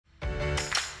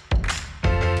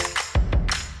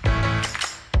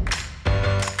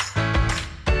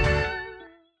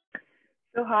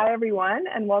So hi everyone,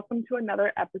 and welcome to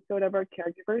another episode of our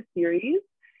Caregiver series.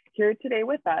 Here today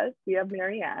with us, we have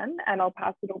Maryanne, and I'll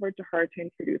pass it over to her to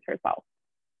introduce herself.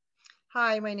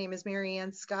 Hi, my name is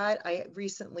Maryanne Scott. I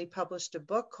recently published a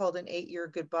book called An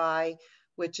 8-Year Goodbye,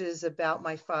 which is about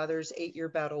my father's 8-year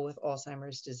battle with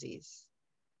Alzheimer's disease.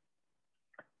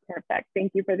 Perfect.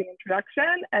 Thank you for the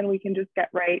introduction, and we can just get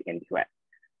right into it.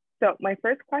 So my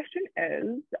first question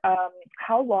is,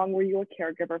 how long were you a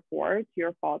caregiver for to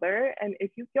your father? And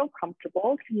if you feel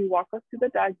comfortable, can you walk us through the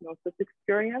diagnosis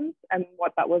experience and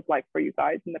what that was like for you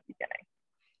guys in the beginning?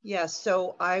 Yes,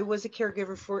 so I was a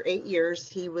caregiver for 8 years.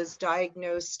 He was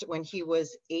diagnosed when he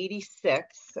was 86.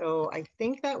 So I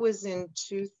think that was in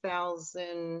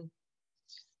 2000.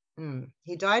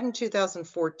 He died in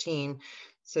 2014.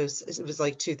 So it was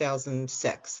like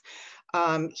 2006.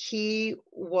 He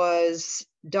was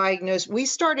diagnosed. We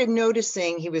started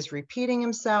noticing he was repeating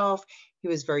himself. He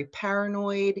was very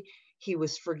paranoid. He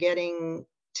was forgetting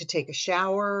to take a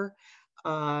shower.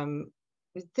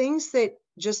 Things that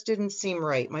just didn't seem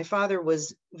right. My father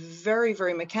was very,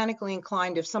 very mechanically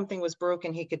inclined. If something was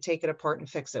broken, he could take it apart and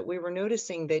fix it. We were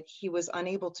noticing that he was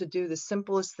unable to do the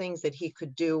simplest things that he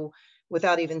could do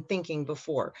without even thinking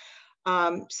before.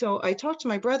 So I talked to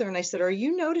my brother and I said, "Are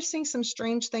you noticing some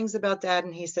strange things about Dad?"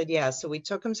 And he said, "Yeah." So we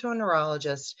took him to a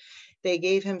neurologist. They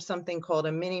gave him something called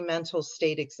a mini mental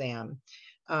state exam,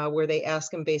 where they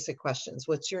ask him basic questions.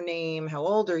 What's your name? How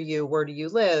old are you? Where do you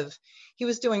live? He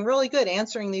was doing really good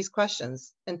answering these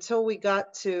questions until we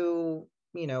got to,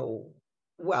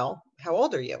 well, how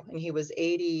old are you? And he was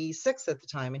 86 at the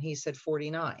time. And he said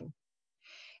 49.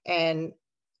 And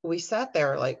we sat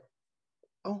there like,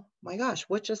 oh my gosh,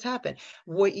 what just happened?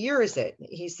 What year is it?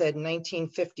 He said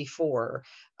 1954.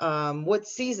 What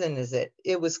season is it?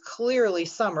 It was clearly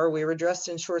summer. We were dressed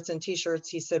in shorts and t-shirts.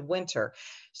 He said winter.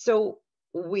 So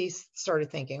we started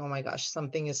thinking, oh my gosh,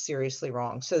 something is seriously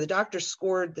wrong. So the doctor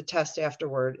scored the test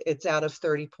afterward. It's out of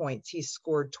 30 points. He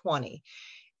scored 20,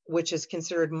 which is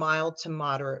considered mild to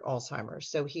moderate Alzheimer's.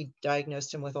 So he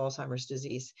diagnosed him with Alzheimer's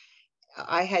disease.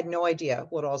 I had no idea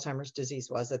what Alzheimer's disease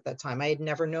was at that time. I had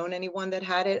never known anyone that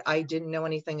had it. I didn't know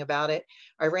anything about it.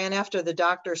 I ran after the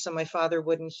doctor so my father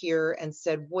wouldn't hear and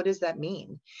said, "What does that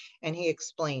mean?" And he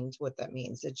explained what that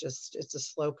means. It's a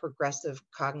slow progressive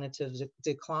cognitive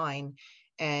decline,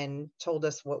 and told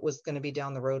us what was going to be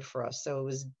down the road for us. So it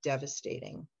was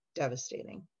devastating.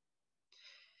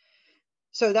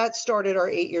 So that started our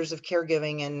 8 years of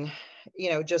caregiving and,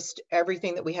 just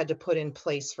everything that we had to put in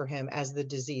place for him as the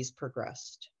disease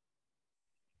progressed.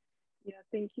 Yeah,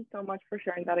 thank you so much for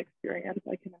sharing that experience.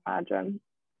 I can imagine.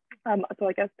 So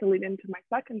I guess to lead into my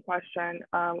second question,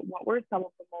 what were some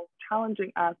of the most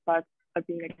challenging aspects of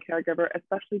being a caregiver,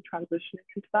 especially transitioning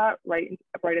into that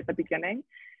right at the beginning?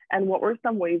 And what were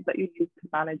some ways that you used to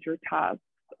manage your tasks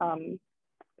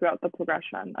throughout the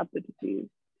progression of the disease?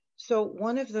 So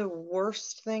one of the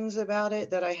worst things about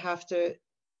it that I have to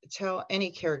tell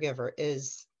any caregiver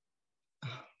is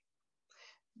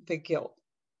the guilt.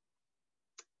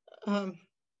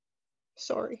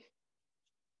 Sorry.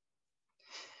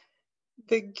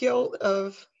 The guilt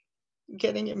of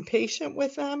getting impatient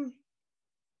with them,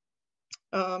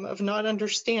 of not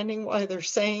understanding why they're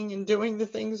saying and doing the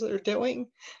things they're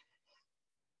doing,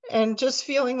 and just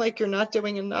feeling like you're not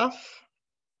doing enough.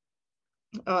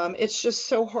 It's just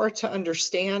so hard to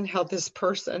understand how this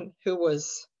person who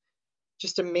was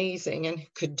just amazing and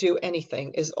could do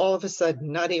anything is all of a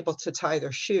sudden not able to tie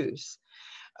their shoes.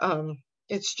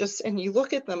 It's just, and you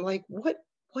look at them like, what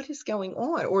is going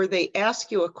on? Or they ask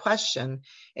you a question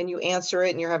and you answer it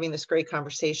and you're having this great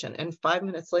conversation. And 5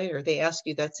 minutes later, they ask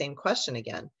you that same question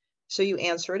again. So you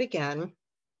answer it again.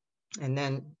 And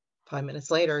then 5 minutes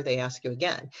later, they ask you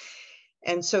again.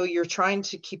 And so you're trying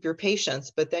to keep your patience,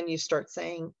 but then you start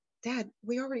saying, "Dad,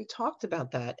 we already talked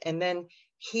about that." And then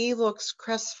he looks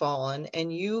crestfallen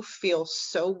and you feel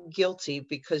so guilty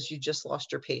because you just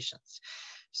lost your patience.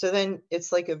 So then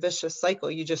it's like a vicious cycle.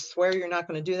 You just swear you're not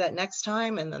going to do that next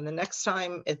time. And then the next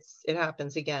time it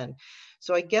happens again.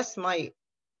 So I guess my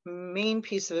main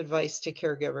piece of advice to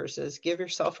caregivers is give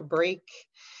yourself a break.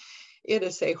 It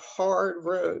is a hard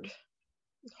road,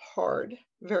 hard,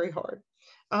 very hard.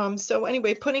 So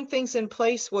anyway, putting things in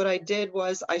place, what I did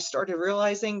was I started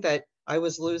realizing that I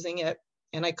was losing it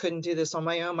and I couldn't do this on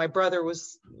my own. My brother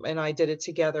and I did it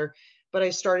together, but I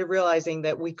started realizing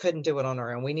that we couldn't do it on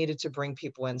our own. We needed to bring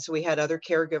people in. So we had other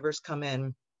caregivers come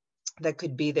in that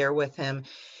could be there with him.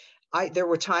 There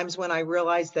were times when I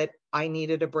realized that I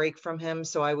needed a break from him.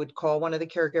 So I would call one of the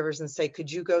caregivers and say, "Could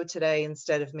you go today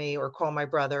instead of me?" Or call my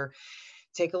brother.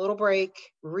 take a little break,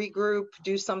 regroup,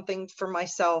 do something for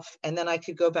myself, and then I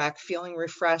could go back feeling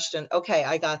refreshed and okay,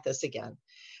 I got this again.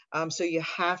 So you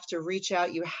have to reach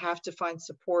out, you have to find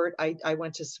support. I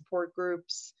went to support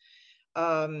groups,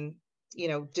 um,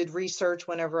 did research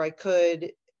whenever I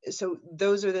could. So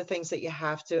those are the things that you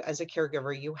have to, as a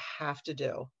caregiver, you have to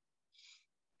do.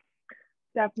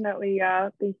 Definitely, yeah.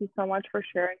 Thank you so much for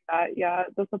sharing that. Yeah,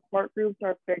 the support groups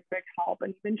are a big, big help.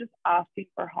 And even just asking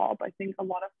for help. I think a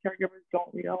lot of caregivers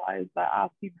don't realize that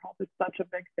asking for help is such a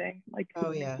big thing, like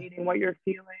Oh yeah. communicating what you're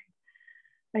feeling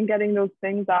and getting those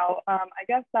things out. I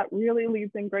guess that really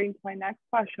leads in great into my next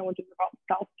question, which is about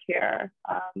self-care.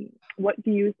 What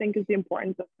do you think is the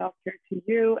importance of self-care to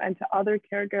you and to other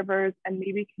caregivers? And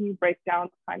maybe can you break down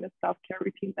the kind of self-care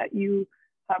routine that you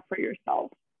have for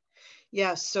yourself?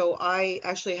 Yes. So I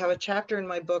actually have a chapter in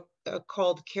my book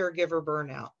called Caregiver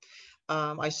Burnout.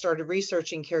 I started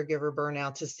researching caregiver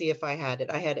burnout to see if I had it.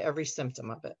 I had every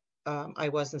symptom of it. I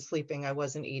wasn't sleeping. I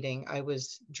wasn't eating. I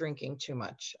was drinking too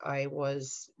much. I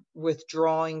was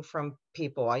withdrawing from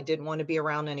people. I didn't want to be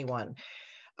around anyone.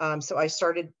 So I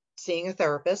started seeing a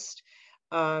therapist.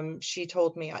 She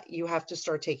told me, you have to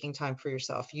start taking time for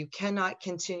yourself. You cannot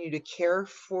continue to care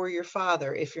for your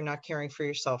father if you're not caring for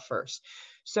yourself first.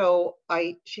 So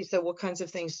she said, what kinds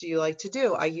of things do you like to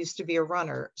do? I used to be a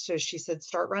runner. So she said,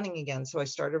 start running again. So I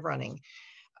started running.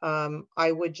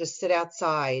 I would just sit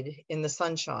outside in the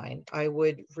sunshine. I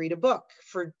would read a book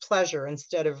for pleasure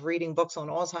instead of reading books on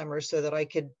Alzheimer's so that I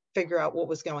could figure out what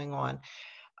was going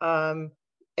on.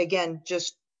 Again,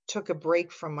 just took a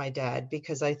break from my dad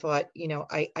because I thought,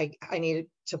 I needed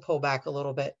to pull back a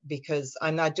little bit because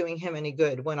I'm not doing him any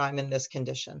good when I'm in this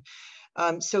condition.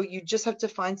 So you just have to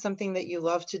find something that you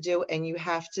love to do, and you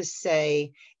have to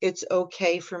say, it's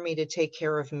okay for me to take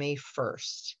care of me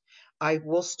first. I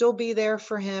will still be there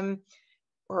for him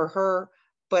or her,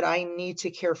 but I need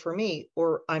to care for me,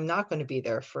 or I'm not going to be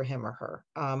there for him or her.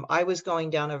 I was going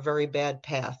down a very bad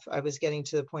path. I was getting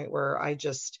to the point where I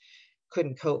just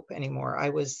couldn't cope anymore. I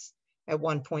was at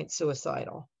one point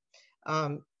suicidal.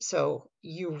 So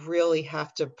you really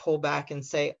have to pull back and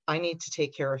say, I need to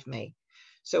take care of me.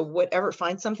 So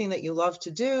find something that you love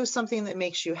to do, something that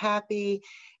makes you happy,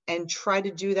 and try to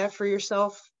do that for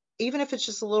yourself, even if it's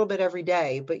just a little bit every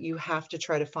day, but you have to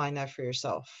try to find that for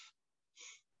yourself.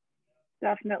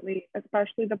 Definitely,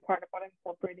 especially the part about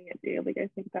incorporating it daily. I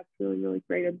think that's really, really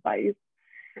great advice.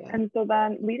 Yeah. And so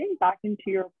then leading back into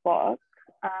your book,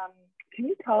 can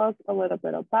you tell us a little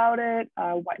bit about it,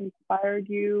 what inspired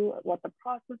you, what the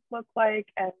process looked like,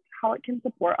 and how it can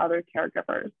support other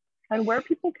caregivers, and where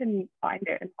people can find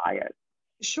it and buy it?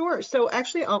 Sure. So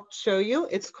actually, I'll show you.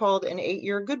 It's called An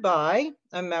 8-Year Goodbye,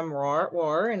 a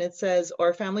memoir, and it says,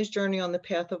 Our Family's Journey on the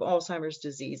Path of Alzheimer's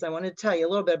Disease. I want to tell you a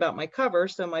little bit about my cover.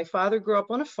 So my father grew up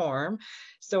on a farm.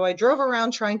 So I drove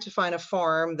around trying to find a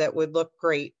farm that would look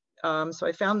great. So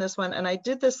I found this one, and I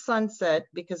did this sunset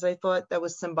because I thought that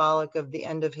was symbolic of the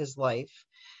end of his life.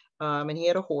 And he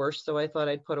had a horse, so I thought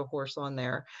I'd put a horse on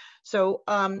there. So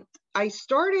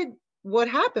what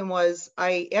happened was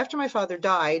after my father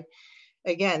died,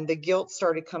 again, the guilt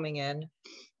started coming in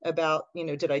about,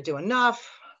 did I do enough?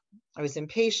 I was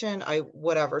impatient,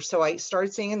 whatever. So I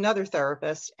started seeing another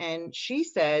therapist, and she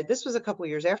said, this was a couple of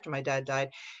years after my dad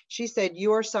died. She said,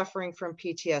 you are suffering from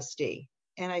PTSD.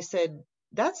 And I said,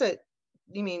 that's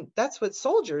what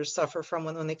soldiers suffer from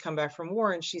when they come back from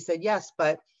war. And she said, yes,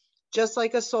 but just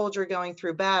like a soldier going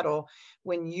through battle,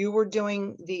 when you were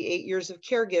doing the 8 years of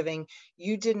caregiving,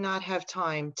 you did not have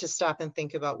time to stop and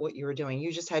think about what you were doing.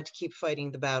 You just had to keep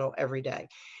fighting the battle every day.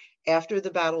 After the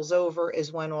battle's over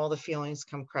is when all the feelings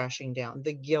come crashing down,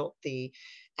 the guilt, the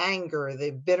anger,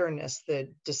 the bitterness,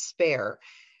 the despair.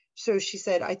 So she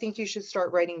said, I think you should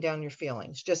start writing down your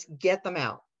feelings, just get them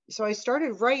out. So I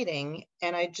started writing,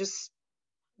 and I just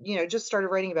started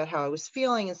writing about how I was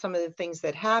feeling and some of the things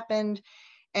that happened.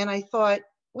 And I thought,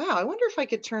 wow, I wonder if I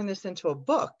could turn this into a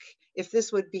book, if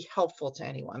this would be helpful to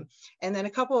anyone. And then a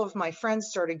couple of my friends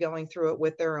started going through it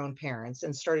with their own parents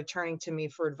and started turning to me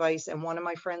for advice. And one of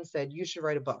my friends said, you should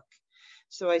write a book.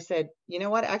 So I said, you know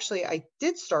what, actually, I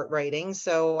did start writing.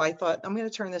 So I thought, I'm going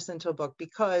to turn this into a book,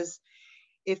 because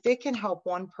if it can help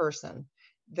one person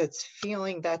that's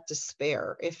feeling that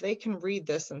despair, if they can read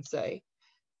this and say,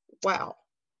 wow,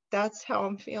 that's how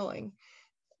I'm feeling,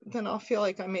 then I'll feel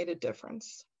like I made a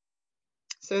difference.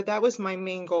 So that was my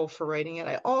main goal for writing it.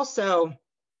 I also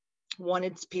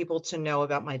wanted people to know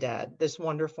about my dad, this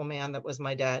wonderful man that was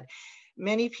my dad.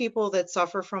 Many people that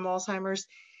suffer from Alzheimer's,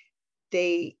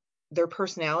 their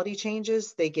personality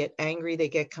changes, they get angry, they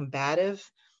get combative.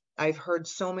 I've heard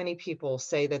so many people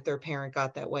say that their parent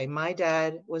got that way. My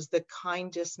dad was the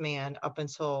kindest man up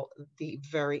until the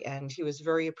very end. He was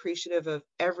very appreciative of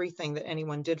everything that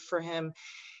anyone did for him.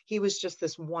 He was just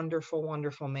this wonderful,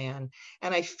 wonderful man.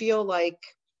 And I feel like,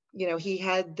 he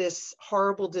had this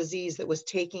horrible disease that was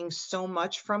taking so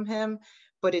much from him,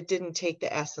 but it didn't take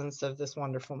the essence of this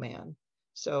wonderful man.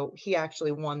 So he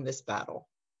actually won this battle.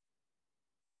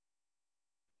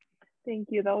 Thank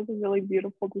you. That was a really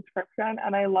beautiful description,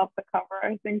 and I love the cover.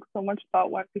 I think so much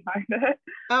thought went behind it.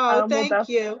 Oh, Well, thank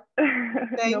you. no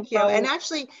Thank you. And problem.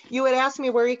 actually, you had asked me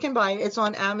where you can buy it. It's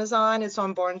on Amazon. It's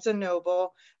on Barnes and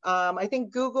Noble. I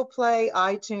think Google Play,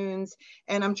 iTunes,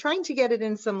 and I'm trying to get it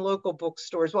in some local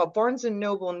bookstores. Well, Barnes and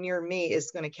Noble near me is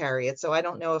going to carry it, so I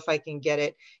don't know if I can get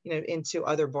it, into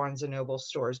other Barnes and Noble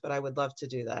stores, but I would love to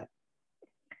do that.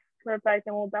 Perfect.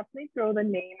 And we'll definitely throw the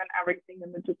name and everything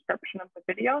in the description of the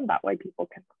video, and that way people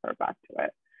can refer back to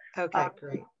it. Okay,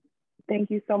 great.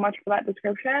 Thank you so much for that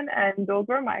description. And those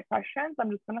were my questions. I'm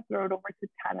just going to throw it over to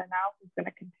Tana now, who's going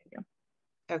to continue.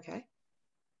 Okay.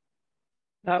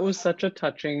 That was such a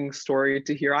touching story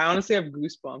to hear. I honestly have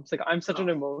goosebumps. Like, I'm such an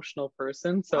emotional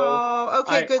person. So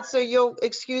okay, good. So you'll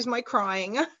excuse my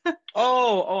crying.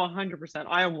 100%.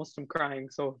 I almost am crying.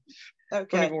 So don't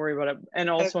Okay. even worry about it. And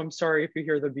also, I'm sorry if you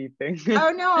hear the beeping. Oh,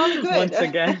 no, I'm good. Once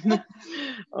again.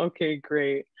 Okay,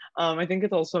 great. I think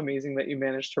it's also amazing that you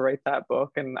managed to write that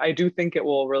book. And I do think it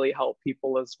will really help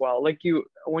people as well. Like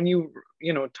when you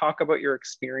talk about your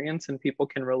experience and people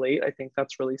can relate, I think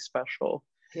that's really special.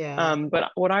 Yeah.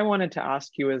 But what I wanted to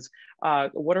ask you is,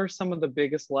 what are some of the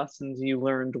biggest lessons you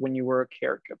learned when you were a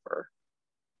caregiver?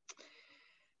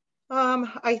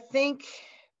 I think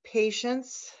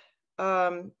patience.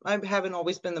 I haven't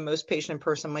always been the most patient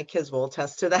person. My kids will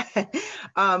attest to that.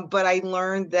 But I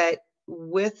learned that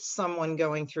with someone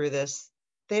going through this,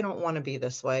 they don't want to be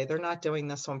this way. They're not doing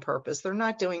this on purpose. They're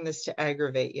not doing this to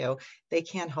aggravate you. They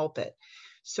can't help it.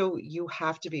 So you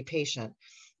have to be patient.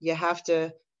 You have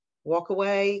to walk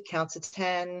away, count to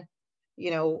 10,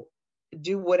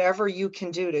 do whatever you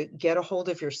can do to get a hold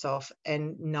of yourself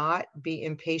and not be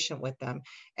impatient with them,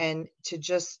 and to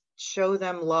just show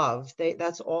them love.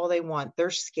 That's all they want. They're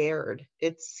scared.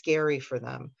 It's scary for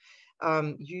them.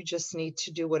 You just need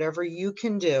to do whatever you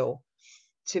can do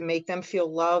to make them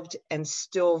feel loved and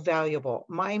still valuable.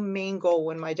 My main goal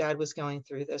when my dad was going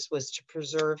through this was to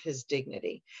preserve his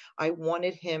dignity. I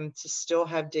wanted him to still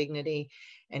have dignity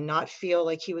and not feel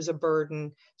like he was a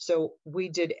burden. So we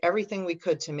did everything we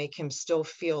could to make him still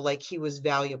feel like he was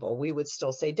valuable. We would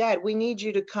still say, Dad, we need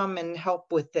you to come and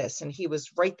help with this. And he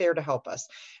was right there to help us.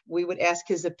 We would ask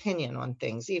his opinion on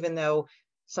things, even though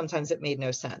sometimes it made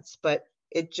no sense, but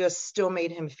it just still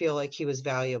made him feel like he was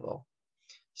valuable.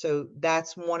 So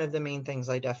that's one of the main things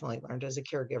I definitely learned as a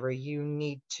caregiver. You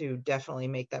need to definitely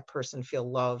make that person feel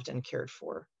loved and cared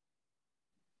for.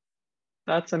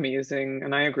 That's amazing.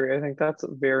 And I agree. I think that's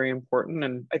very important.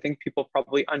 And I think people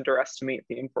probably underestimate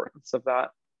the importance of that.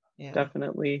 Yeah.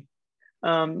 Definitely.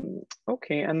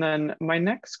 Okay. And then my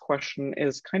next question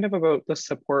is kind of about the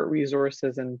support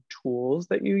resources and tools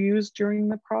that you used during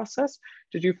the process.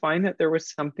 Did you find that there was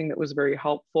something that was very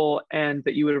helpful and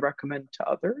that you would recommend to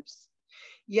others?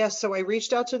 Yes, so I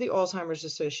reached out to the Alzheimer's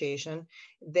Association.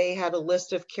 They had a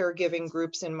list of caregiving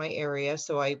groups in my area,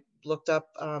 so I looked up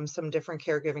some different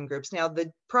caregiving groups. Now,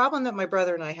 the problem that my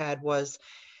brother and I had was,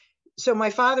 so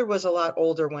my father was a lot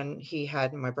older when he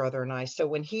had my brother and I. So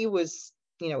when he was,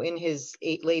 in his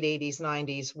late 80s,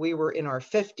 90s, we were in our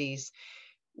 50s.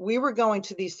 We were going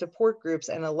to these support groups,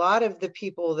 and a lot of the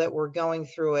people that were going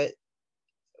through it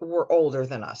were older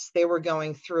than us. They were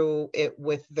going through it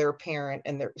with their parent,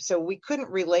 and so we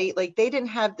couldn't relate. Like, they didn't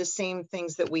have the same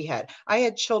things that we had. I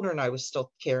had children I was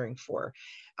still caring for.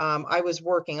 I was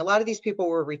working. A lot of these people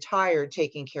were retired,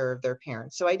 taking care of their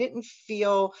parents. So I didn't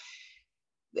feel,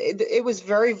 it was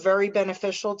very, very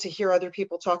beneficial to hear other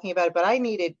people talking about it, but I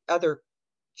needed other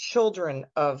children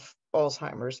of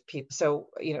Alzheimer's people. So,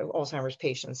 Alzheimer's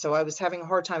patients. So I was having a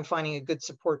hard time finding a good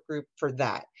support group for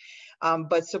that.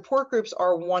 But support groups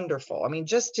are wonderful. I mean,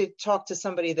 just to talk to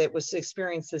somebody that was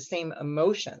experiencing the same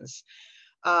emotions.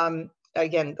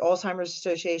 Again, Alzheimer's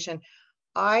Association,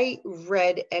 I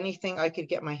read anything I could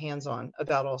get my hands on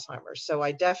about Alzheimer's. So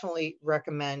I definitely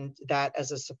recommend that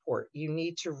as a support. You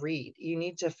need to read. You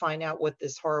need to find out what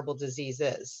this horrible disease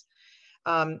is.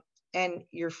 And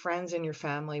your friends and your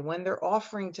family, when they're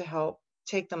offering to help,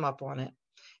 take them up on it.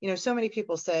 So many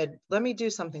people said, let me do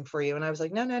something for you. And I was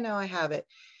like, no, I have it.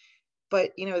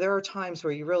 But, there are times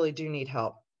where you really do need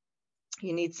help.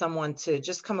 You need someone to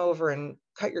just come over and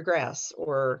cut your grass,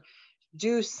 or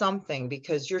do something,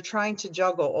 because you're trying to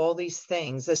juggle all these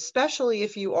things, especially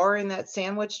if you are in that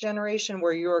sandwich generation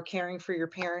where you're caring for your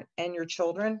parent and your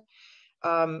children.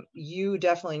 You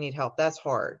definitely need help. That's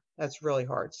hard. That's really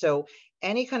hard. So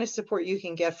any kind of support you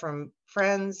can get from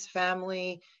friends,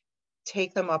 family,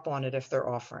 take them up on it if they're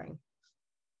offering.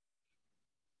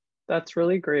 That's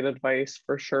really great advice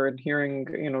for sure. And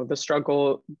hearing, the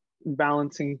struggle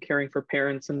balancing caring for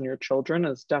parents and your children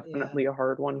is definitely a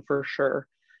hard one for sure.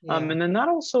 And then that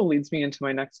also leads me into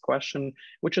my next question,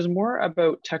 which is more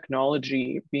about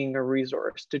technology being a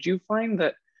resource. Did you find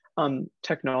that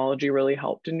technology really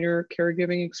helped in your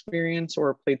caregiving experience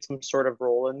or played some sort of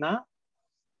role in that?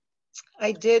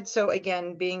 I did. So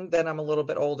again, being that I'm a little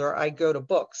bit older, I go to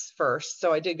books first.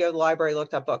 So I did go to the library,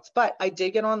 looked up books, but I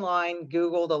did get online,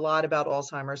 Googled a lot about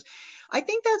Alzheimer's. I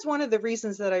think that's one of the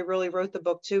reasons that I really wrote the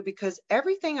book too, because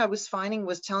everything I was finding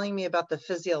was telling me about the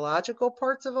physiological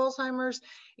parts of Alzheimer's.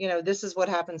 This is what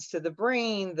happens to the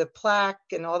brain, the plaque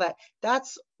and all that.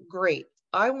 That's great.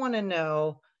 I want to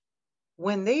know,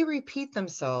 when they repeat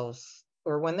themselves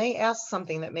or when they ask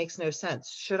something that makes no sense,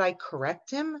 should I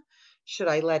correct him? Should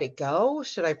I let it go?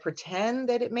 Should I pretend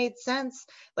that it made sense?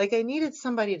 Like, I needed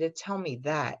somebody to tell me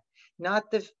that,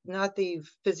 not the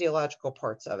physiological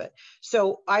parts of it.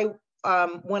 So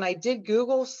when I did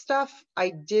Google stuff,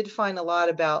 I did find a lot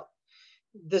about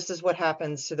this is what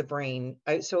happens to the brain.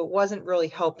 So it wasn't really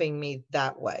helping me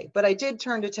that way, but I did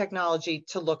turn to technology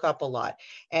to look up a lot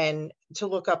and to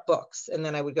look up books. And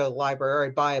then I would go to the library or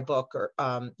I'd buy a book or,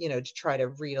 to try to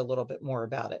read a little bit more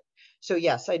about it. So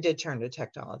yes, I did turn to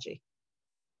technology.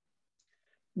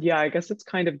 Yeah, I guess it's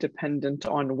kind of dependent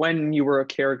on when you were a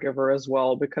caregiver as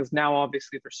well, because now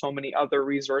obviously there's so many other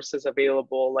resources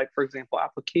available, like for example,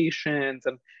 applications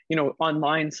and,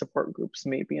 online support groups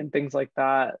maybe and things like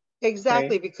that.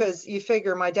 Exactly, Right? because you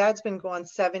figure my dad's been gone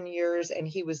 7 years and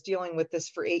he was dealing with this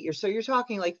for 8 years. So you're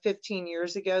talking like 15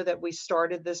 years ago that we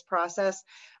started this process.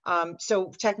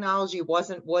 So technology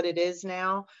wasn't what it is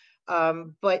now.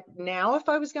 But now if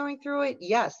I was going through it,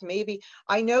 yes, maybe.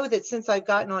 I know that since I've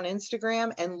gotten on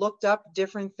Instagram and looked up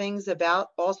different things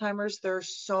about Alzheimer's,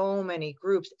 there's so many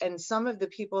groups, and some of the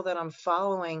people that I'm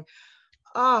following,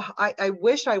 I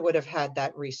wish I would have had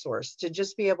that resource to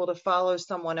just be able to follow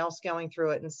someone else going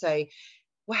through it and say,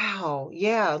 wow,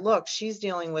 yeah, look, she's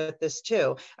dealing with this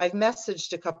too. I've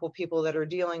messaged a couple of people that are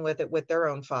dealing with it with their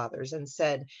own fathers and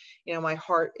said, my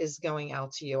heart is going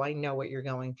out to you. I know what you're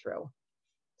going through.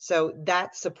 So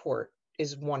that support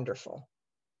is wonderful.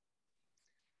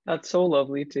 That's so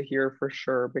lovely to hear for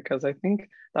sure, because I think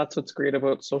that's what's great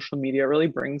about social media. It really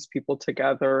brings people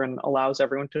together and allows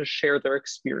everyone to share their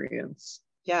experience.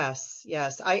 Yes,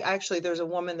 yes. There's a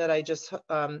woman that I just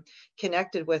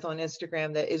connected with on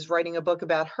Instagram that is writing a book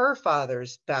about her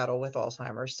father's battle with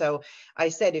Alzheimer's. So I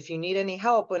said, if you need any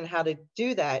help on how to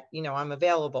do that, I'm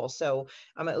available. So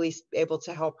I'm at least able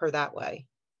to help her that way.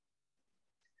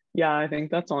 Yeah, I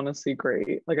think that's honestly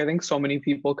great. Like, I think so many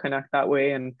people connect that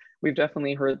way, and we've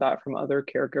definitely heard that from other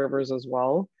caregivers as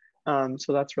well.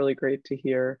 So that's really great to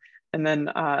hear. And then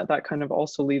that kind of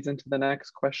also leads into the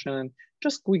next question. And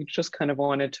we just kind of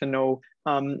wanted to know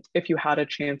if you had a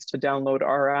chance to download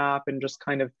our app and just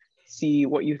kind of see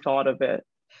what you thought of it.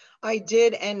 I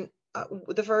did, and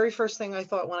the very first thing I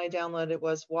thought when I downloaded it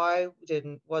was, why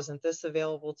wasn't this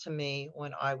available to me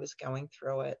when I was going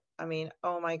through it? I mean,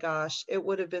 oh my gosh, it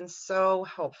would have been so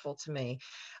helpful to me.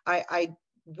 I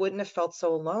wouldn't have felt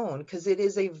so alone, because it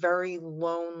is a very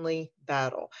lonely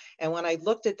battle. And when I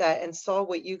looked at that and saw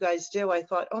what you guys do, I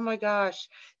thought, oh my gosh,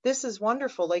 this is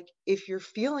wonderful. Like, if you're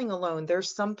feeling alone,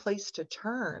 there's some place to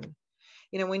turn.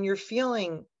 When you're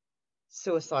feeling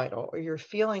suicidal or you're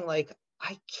feeling like,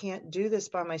 I can't do this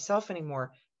by myself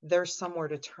anymore, there's somewhere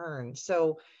to turn.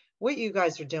 So what you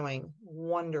guys are doing,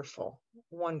 wonderful,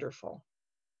 wonderful.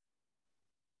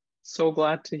 So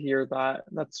glad to hear that.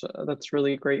 That's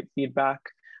really great feedback.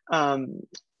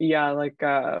 Yeah, like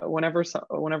whenever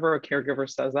a caregiver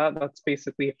says that, that's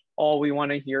basically all we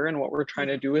want to hear, and what we're trying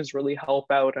to do is really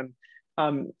help out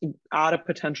and add a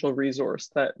potential resource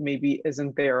that maybe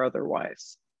isn't there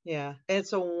otherwise. Yeah,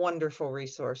 it's a wonderful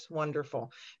resource,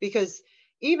 wonderful. Because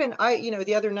even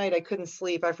the other night I couldn't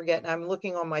sleep, I forget, and I'm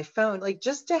looking on my phone, like,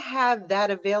 just to have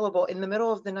that available in the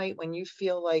middle of the night when you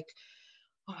feel like,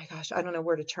 oh my gosh, I don't know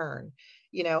where to turn.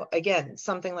 Again,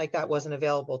 something like that wasn't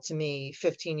available to me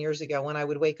 15 years ago, when I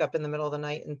would wake up in the middle of the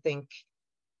night and think,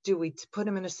 do we put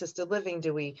him in assisted living?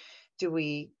 Do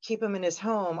we keep him in his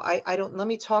home? I don't, let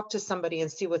me talk to somebody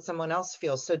and see what someone else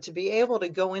feels. So to be able to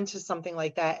go into something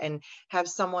like that and have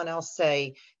someone else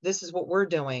say, this is what we're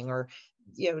doing, or,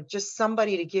 just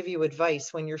somebody to give you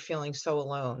advice when you're feeling so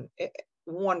alone.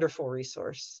 wonderful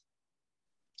resource.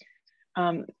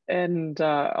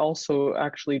 Also,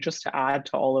 actually, just to add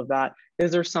to all of that,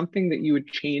 is there something that you would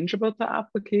change about the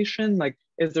application? Like,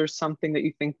 is there something that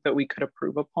you think that we could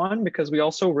improve upon? Because we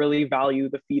also really value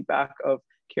the feedback of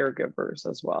caregivers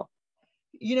as well.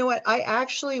 You know what? I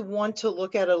actually want to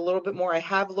look at it a little bit more. I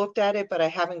have looked at it, but I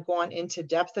haven't gone into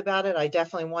depth about it. I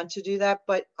definitely want to do that.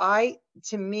 But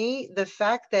to me, the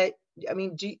fact that, I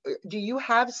mean, do you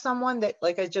have someone that,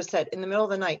 like I just said, in the middle of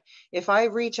the night, if I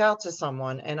reach out to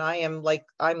someone and I am like,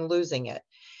 I'm losing it,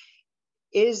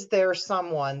 is there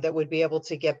someone that would be able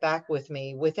to get back with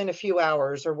me within a few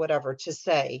hours or whatever to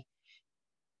say,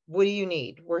 what do you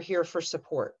need? We're here for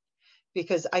support.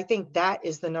 Because I think that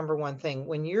is the number one thing.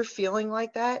 When you're feeling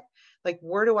like that, like,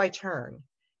 where do I turn?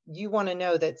 You want to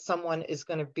know that someone is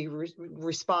going to be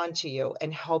respond to you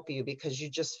and help you, because you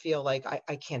just feel like,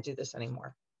 I can't do this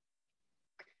anymore.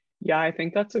 Yeah, I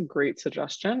think that's a great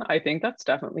suggestion. I think that's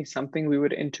definitely something we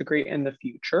would integrate in the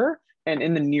future and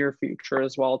in the near future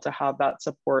as well, to have that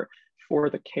support for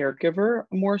the caregiver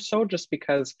more so, just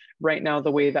because right now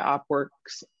the way the app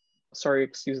works, sorry,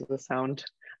 excuse the sound.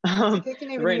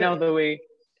 Right now the way,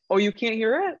 oh, you can't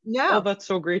hear it? No. Oh, that's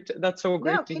so great. That's so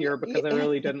great to hear, because I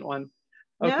really didn't want.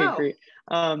 Okay, No. great.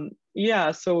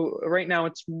 Yeah, so right now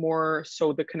it's more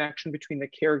so the connection between the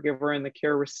caregiver and the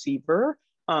care receiver.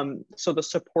 So the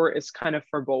support is kind of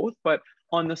for both, but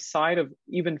on the side of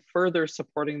even further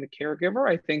supporting the caregiver,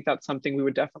 I think that's something we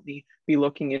would definitely be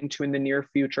looking into in the near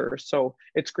future. So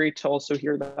it's great to also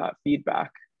hear that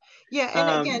feedback. Yeah,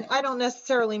 and again, I don't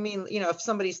necessarily mean, you know, if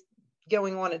somebody's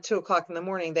going on at 2 o'clock in the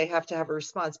morning, they have to have a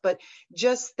response, but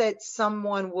just that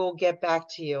someone will get back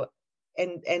to you,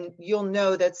 and you'll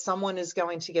know that someone is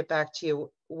going to get back to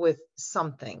you with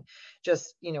something.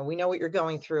 Just, you know, we know what you're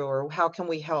going through, or how can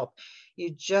we help? You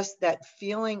just, that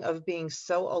feeling of being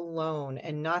so alone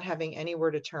and not having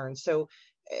anywhere to turn. So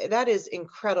that is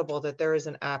incredible that there is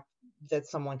an app that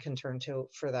someone can turn to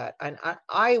for that. And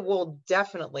I will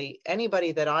definitely,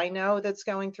 anybody that I know that's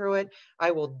going through it,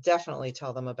 I will definitely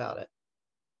tell them about it.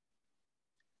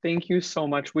 Thank you so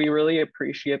much. We really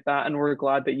appreciate that. And we're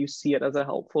glad that you see it as a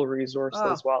helpful resource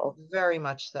as well. Very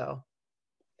much so.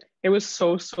 It was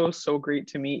so great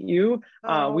to meet you.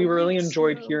 We really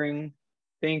enjoyed hearing,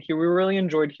 thank you. We really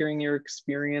enjoyed hearing your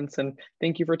experience, and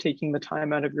thank you for taking the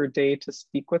time out of your day to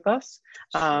speak with us.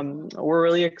 We're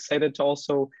really excited to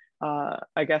also,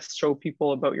 I guess, show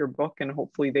people about your book, and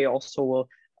hopefully they also will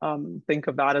think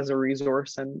of that as a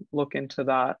resource and look into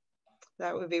that.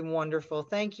 That would be wonderful.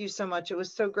 Thank you so much. It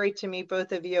was so great to meet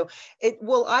both of you.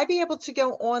 Will I be able to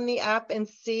go on the app and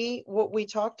see what we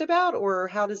talked about, or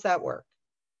how does that work?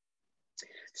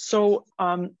 So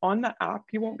on the app,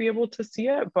 you won't be able to see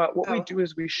it, but what we do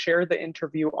is we share the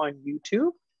interview on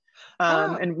YouTube,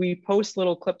 and we post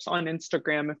little clips on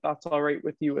Instagram, if that's all right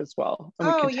with you as well.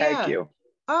 And we can tag you.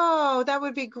 Oh, that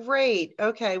would be great.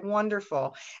 Okay,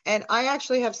 wonderful. And I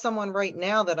actually have someone right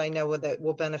now that I know that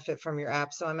will benefit from your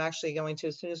app. So I'm actually going to,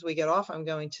 as soon as we get off, I'm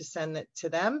going to send it to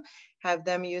them, have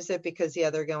them use it, because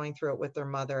yeah, they're going through it with their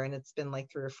mother, and it's been like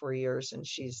 3 or 4 years, and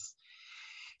she's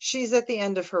at the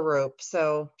end of her rope.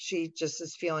 So she just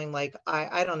is feeling like,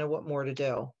 I don't know what more to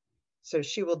do. So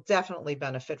she will definitely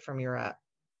benefit from your app.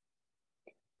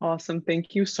 Awesome.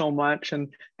 Thank you so much.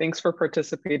 And thanks for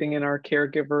participating in our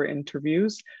caregiver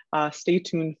interviews. Stay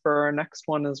tuned for our next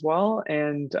one as well.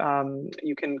 And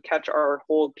you can catch our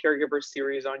whole caregiver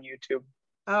series on YouTube.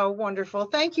 Oh, wonderful.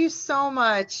 Thank you so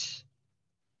much.